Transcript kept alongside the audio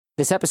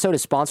This episode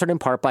is sponsored in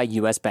part by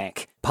U.S.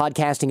 Bank.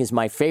 Podcasting is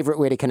my favorite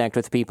way to connect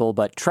with people,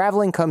 but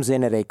traveling comes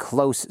in at a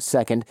close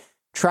second.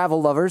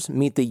 Travel lovers,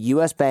 meet the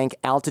U.S. Bank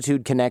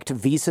Altitude Connect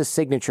Visa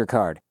Signature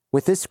Card.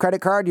 With this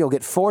credit card, you'll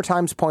get 4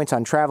 times points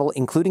on travel,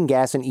 including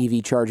gas and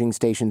EV charging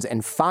stations,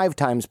 and 5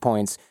 times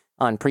points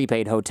on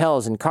prepaid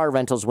hotels and car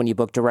rentals when you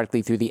book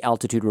directly through the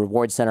Altitude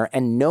Reward Center.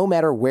 And no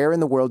matter where in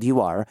the world you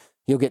are,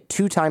 you'll get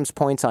 2 times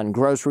points on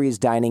groceries,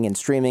 dining, and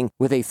streaming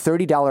with a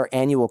 $30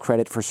 annual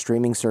credit for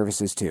streaming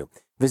services too.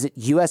 Visit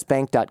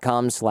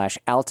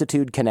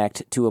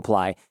usbank.com/altitudeconnect to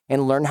apply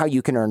and learn how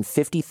you can earn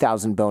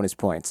 50,000 bonus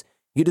points.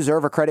 You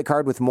deserve a credit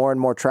card with more and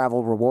more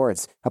travel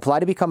rewards. Apply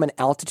to become an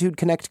Altitude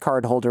Connect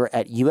card holder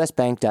at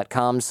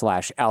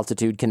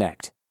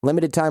usbank.com/altitudeconnect.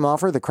 Limited time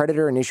offer. The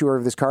creditor and issuer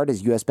of this card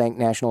is U.S. Bank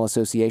National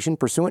Association,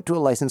 pursuant to a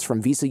license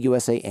from Visa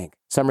USA, Inc.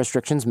 Some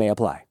restrictions may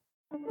apply.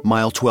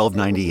 Mile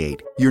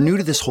 1298. You're new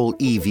to this whole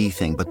EV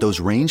thing, but those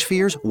range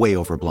fears, way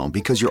overblown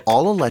because your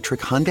all-electric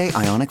Hyundai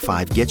Ioniq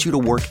 5 gets you to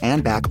work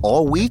and back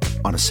all week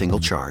on a single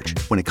charge.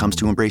 When it comes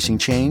to embracing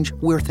change,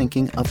 we're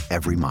thinking of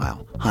every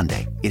mile.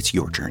 Hyundai, it's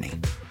your journey.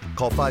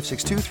 Call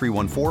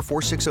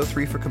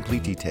 562-314-4603 for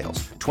complete details.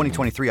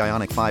 2023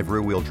 Ioniq 5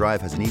 rear-wheel drive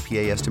has an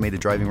EPA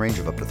estimated driving range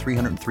of up to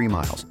 303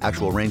 miles.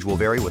 Actual range will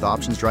vary with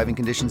options, driving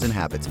conditions and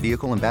habits,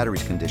 vehicle and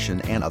batteries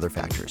condition, and other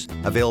factors.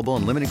 Available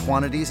in limited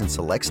quantities in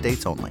select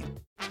states only.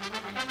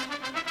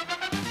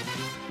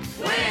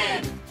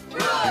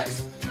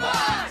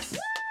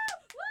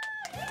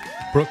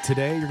 Brooke,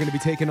 today you're going to be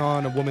taking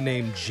on a woman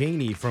named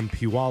Janie from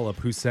Puyallup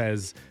who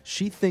says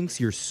she thinks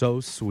you're so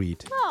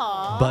sweet,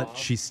 but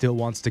she still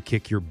wants to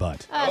kick your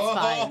butt. That's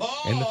fine.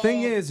 And the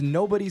thing is,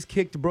 nobody's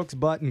kicked Brooke's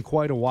butt in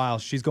quite a while.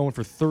 She's going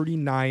for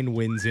 39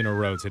 wins in a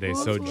row today.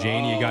 So,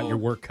 Janie, you got your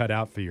work cut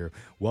out for you.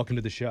 Welcome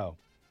to the show.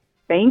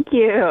 Thank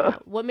you.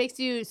 What makes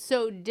you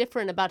so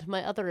different about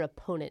my other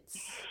opponents?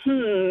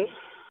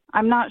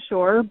 I'm not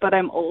sure, but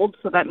I'm old,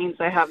 so that means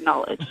I have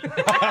knowledge.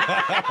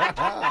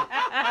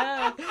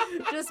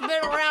 Just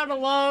been around a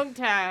long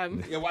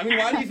time. Yeah, I mean,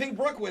 why do you think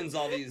Brooke wins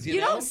all these?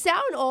 You know? don't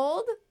sound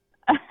old.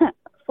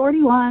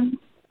 41.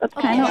 That's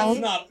kind of That's old.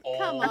 not old.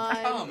 Come on.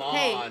 Come on.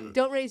 Hey,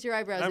 don't raise your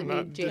eyebrows at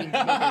me, Janie.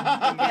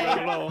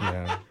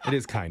 Yeah, it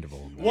is kind of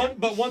old.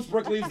 But once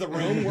Brooke leaves the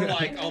room, we're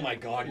like, oh my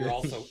God, you're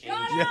all so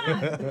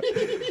ancient.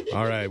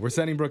 All right, we're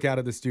sending Brooke out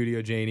of the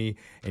studio, Janie,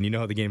 and you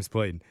know how the game's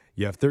played.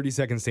 You have 30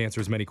 seconds to answer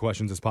as many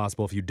questions as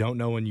possible. If you don't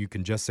know one, you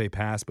can just say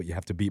pass, but you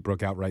have to beat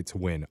Brooke outright to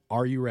win.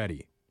 Are you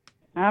ready?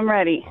 I'm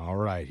ready. All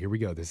right, here we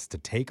go. This is to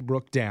take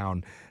Brooke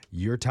down.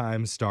 Your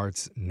time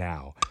starts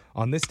now.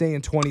 On this day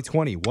in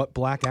 2020, what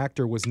black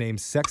actor was named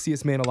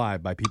Sexiest Man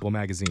Alive by People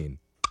magazine?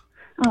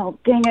 Oh,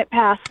 dang it,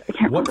 pass. I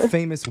can't What remember.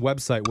 famous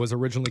website was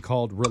originally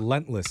called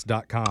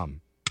Relentless.com?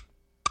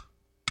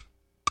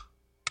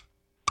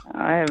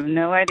 I have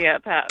no idea,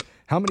 pass.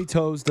 How many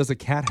toes does a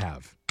cat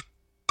have?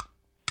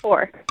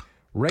 4.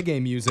 Reggae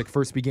music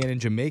first began in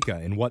Jamaica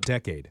in what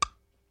decade?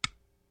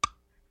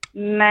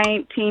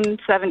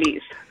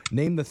 1970s.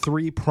 Name the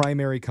 3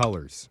 primary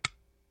colors.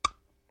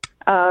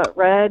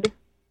 Red,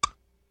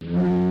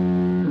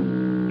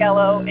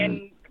 yellow,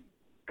 and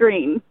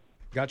green.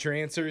 Got your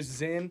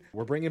answers in.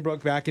 We're bringing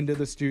Brooke back into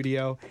the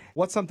studio.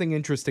 What's something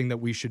interesting that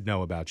we should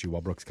know about you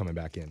while Brooke's coming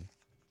back in?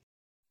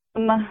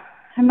 I'm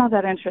not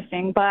that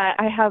interesting, but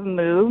I have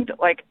moved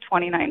like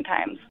 29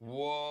 times.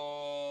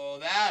 Whoa,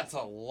 that's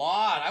a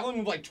lot. I've only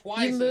moved like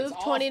twice. You and it's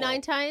moved 29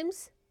 awful.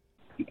 times?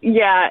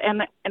 Yeah,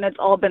 and it's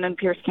all been in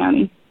Pierce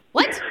County.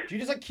 What? Do you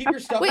just like keep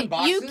your stuff in Wait,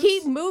 boxes? you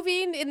keep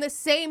moving in the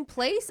same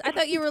place? I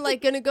thought you were like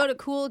going to go to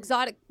cool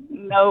exotic.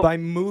 No, By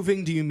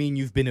moving, do you mean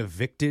you've been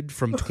evicted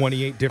from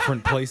 28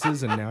 different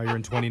places and now you're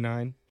in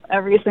 29?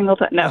 every single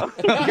time. No.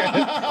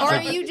 Or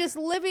are you just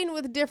living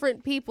with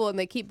different people and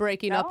they keep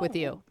breaking up with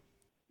you?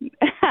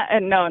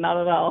 No, not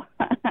at all.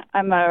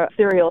 I'm a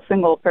serial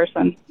single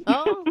person.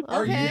 Oh, okay.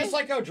 Are you just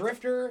like a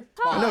drifter?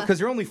 No, because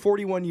you're only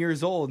 41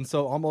 years old, and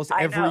so almost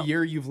I every know.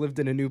 year you've lived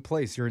in a new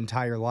place your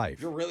entire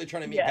life. You're really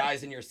trying to meet Yeah.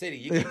 guys in your city.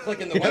 You keep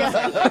clicking the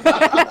website.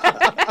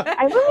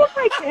 I live with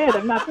my kid.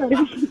 I'm not trying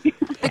to be.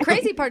 The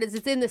crazy part is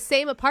it's in the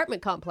same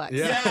apartment complex.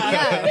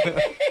 Yeah.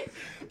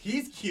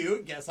 He's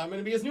cute. Guess I'm going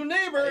to be his new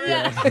neighbor.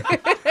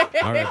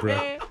 All right,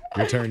 bro.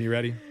 Your turn. You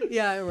ready?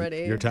 Yeah, I'm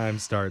ready. Your time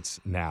starts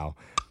now.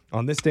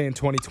 On this day in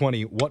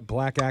 2020, what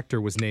black actor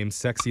was named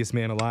Sexiest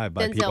Man Alive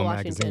by Denzel People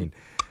Washington. magazine?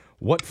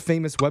 What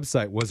famous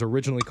website was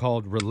originally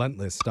called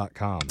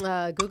Relentless.com?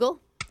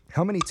 Google?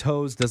 How many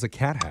toes does a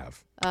cat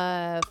have?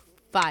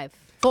 5.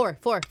 4.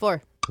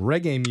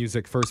 Reggae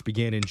music first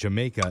began in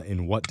Jamaica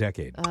in what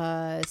decade?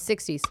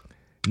 60s.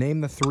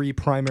 Name the 3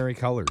 primary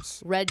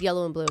colors. Red,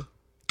 yellow, and blue.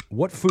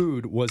 What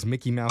food was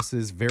Mickey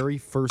Mouse's very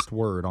first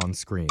word on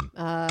screen?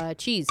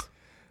 Cheese.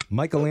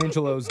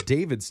 Michelangelo's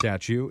David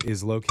statue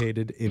is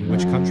located in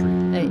which country?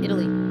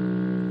 Italy.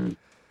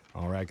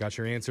 All right, got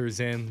your answers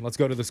in. Let's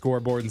go to the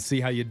scoreboard and see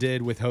how you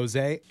did with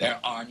Jose. There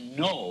are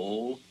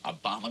no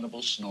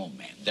abominable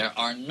snowmen. There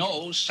are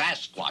no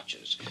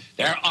Sasquatches.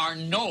 There are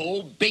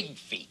no big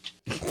feet.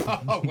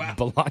 Oh, wow.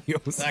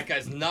 Bolaños. That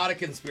guy's not a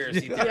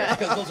conspiracy theorist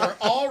because those are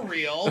all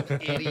real,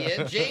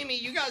 idiot. Jamie,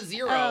 you got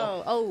 0.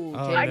 Oh,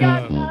 Jamie. I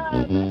got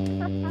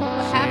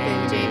What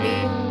happened,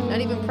 Jamie? Not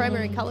even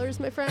primary colors,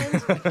 my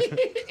friend?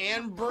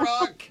 And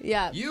Brooke,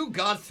 Yeah. you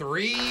got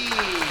 3.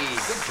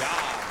 Good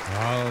job.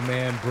 Oh,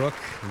 man. Brooke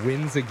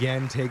wins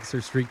again, takes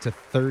her streak to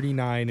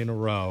 39 in a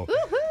row.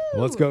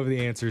 Let's go over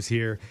the answers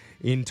here.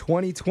 In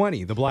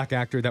 2020, the black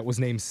actor that was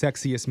named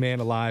Sexiest Man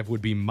Alive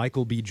would be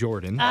Michael B.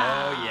 Jordan.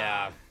 Oh,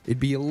 yeah. It'd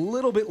be a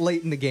little bit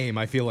late in the game,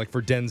 I feel like,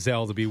 for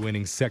Denzel to be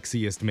winning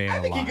Sexiest Man I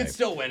think Alive. he could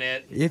still win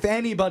it. If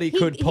anybody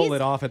could pull he's-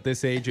 it off at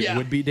this age, it Yeah.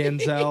 would be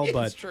Denzel,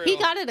 but It's true. He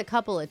got it a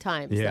couple of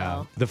times, yeah.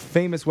 though. The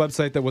famous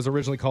website that was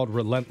originally called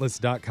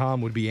Relentless.com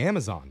would be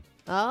Amazon.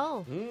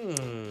 Oh.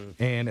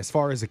 And as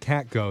far as a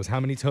cat goes, how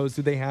many toes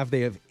do they have?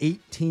 They have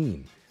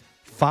 18.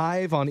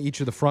 5 on each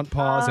of the front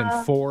paws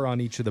and 4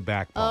 on each of the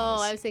back paws.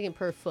 Oh, I was thinking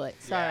per foot.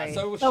 Sorry. Yeah,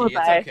 so was So she.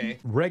 was I. It's okay.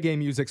 Reggae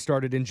music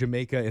started in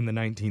Jamaica in the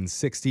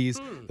 1960s.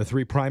 The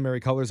 3 primary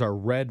colors are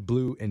red,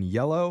 blue, and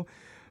yellow.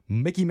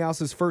 Mickey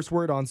Mouse's first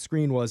word on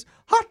screen was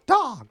hot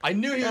dog. I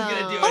knew he was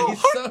going to do it.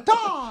 He's so...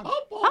 dog.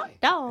 Oh, boy.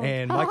 Dog.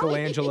 And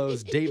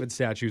Michelangelo's David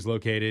statue is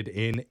located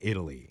in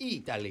Italy.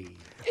 Italy.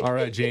 All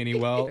right, Janie.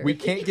 Well, we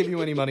can't give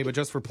you any money, but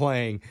just for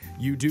playing,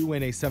 you do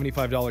win a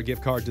 $75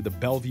 gift card to the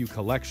Bellevue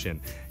Collection.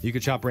 You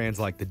can shop brands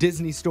like the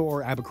Disney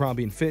Store,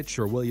 Abercrombie & Fitch,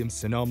 or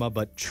Williams-Sonoma,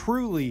 but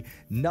truly,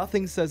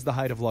 nothing says the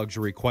height of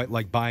luxury quite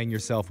like buying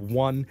yourself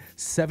one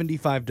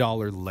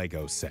 $75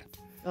 Lego set.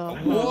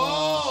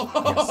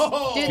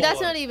 Whoa! Dude,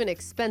 that's not even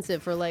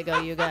expensive for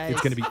Lego, you guys.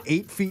 It's going to be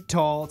 8 feet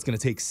tall. It's going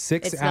to take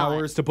 6 It's not.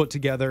 hours to put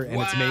together, and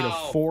it's made of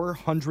Wow.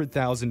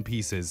 400,000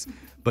 pieces.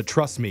 But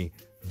trust me,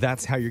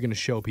 that's how you're going to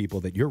show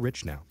people that you're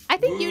rich now. I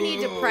think you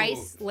need to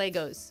price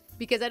Legos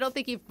because I don't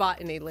think you've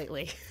bought any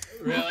lately.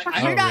 Really?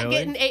 You're not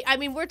really? getting I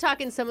mean, we're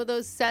talking some of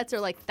those sets are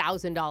like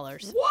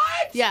 $1,000. What?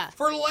 Yeah.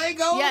 For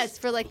Legos? Yes,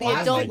 for like the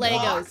Plastic adult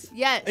box? Legos.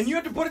 Yes. And you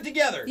have to put it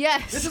together.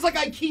 Yes. This is like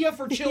IKEA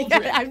for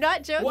children. Yeah, I'm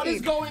not joking. What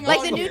is going like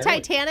on the new here?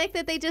 Titanic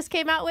that they just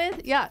came out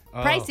with? Yeah.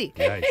 Pricey.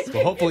 Oh, yikes.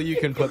 Well, hopefully you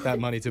can put that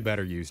money to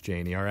better use,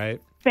 Janie, all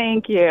right?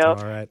 Thank you. All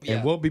right. Yeah.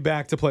 And we'll be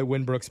back to play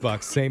Winbrooks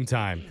Bucks same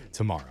time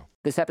tomorrow.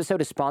 This episode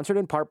is sponsored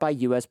in part by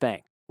U.S.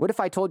 Bank. What if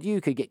I told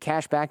you could get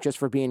cash back just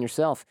for being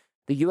yourself?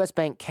 The U.S.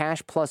 Bank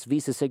Cash Plus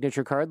Visa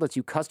Signature Card lets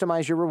you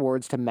customize your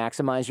rewards to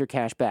maximize your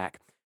cash back.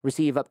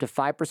 Receive up to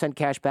 5%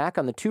 cash back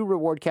on the 2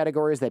 reward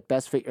categories that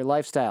best fit your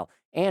lifestyle,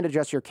 and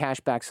adjust your cash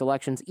back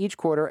selections each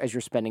quarter as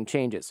your spending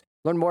changes.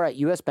 Learn more at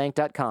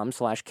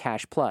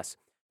usbank.com/cashplus.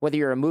 Whether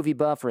you're a movie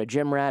buff or a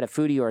gym rat, a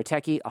foodie or a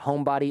techie, a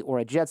homebody or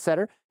a jet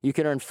setter, you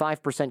can earn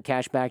 5%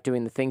 cash back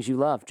doing the things you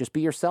love. Just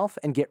be yourself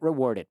and get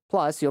rewarded.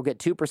 Plus, you'll get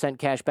 2%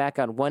 cash back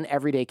on one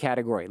everyday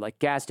category like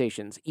gas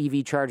stations,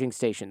 EV charging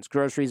stations,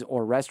 groceries,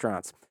 or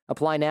restaurants.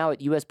 Apply now at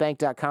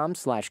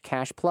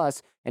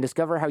usbank.com/cashplus and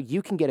discover how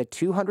you can get a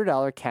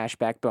 $200 cash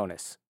back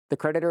bonus. The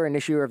creditor and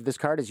issuer of this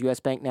card is U.S.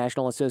 Bank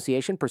National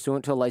Association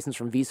pursuant to a license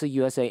from Visa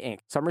USA, Inc.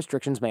 Some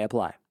restrictions may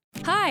apply.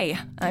 Hi,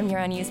 I'm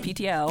your unused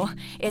PTO.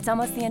 It's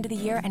almost the end of the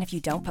year, and if you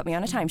don't put me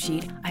on a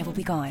timesheet, I will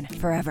be gone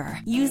forever.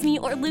 Use me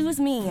or lose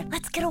me.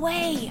 Let's get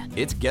away.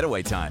 It's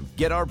getaway time.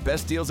 Get our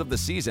best deals of the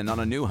season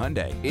on a new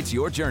Hyundai. It's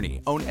your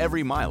journey. Own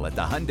every mile at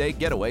the Hyundai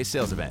Getaway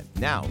Sales Event.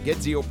 Now, get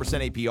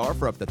 0% APR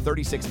for up to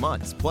 36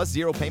 months, plus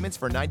 0 payments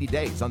for 90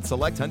 days on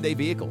select Hyundai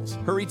vehicles.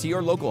 Hurry to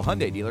your local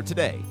Hyundai dealer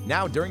today.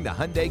 Now during the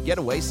Hyundai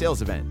Getaway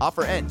Sales Event.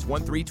 Offer ends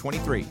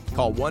 1/3/23.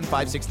 Call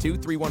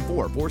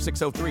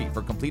 1-562-314-4603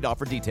 for complete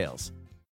offer details.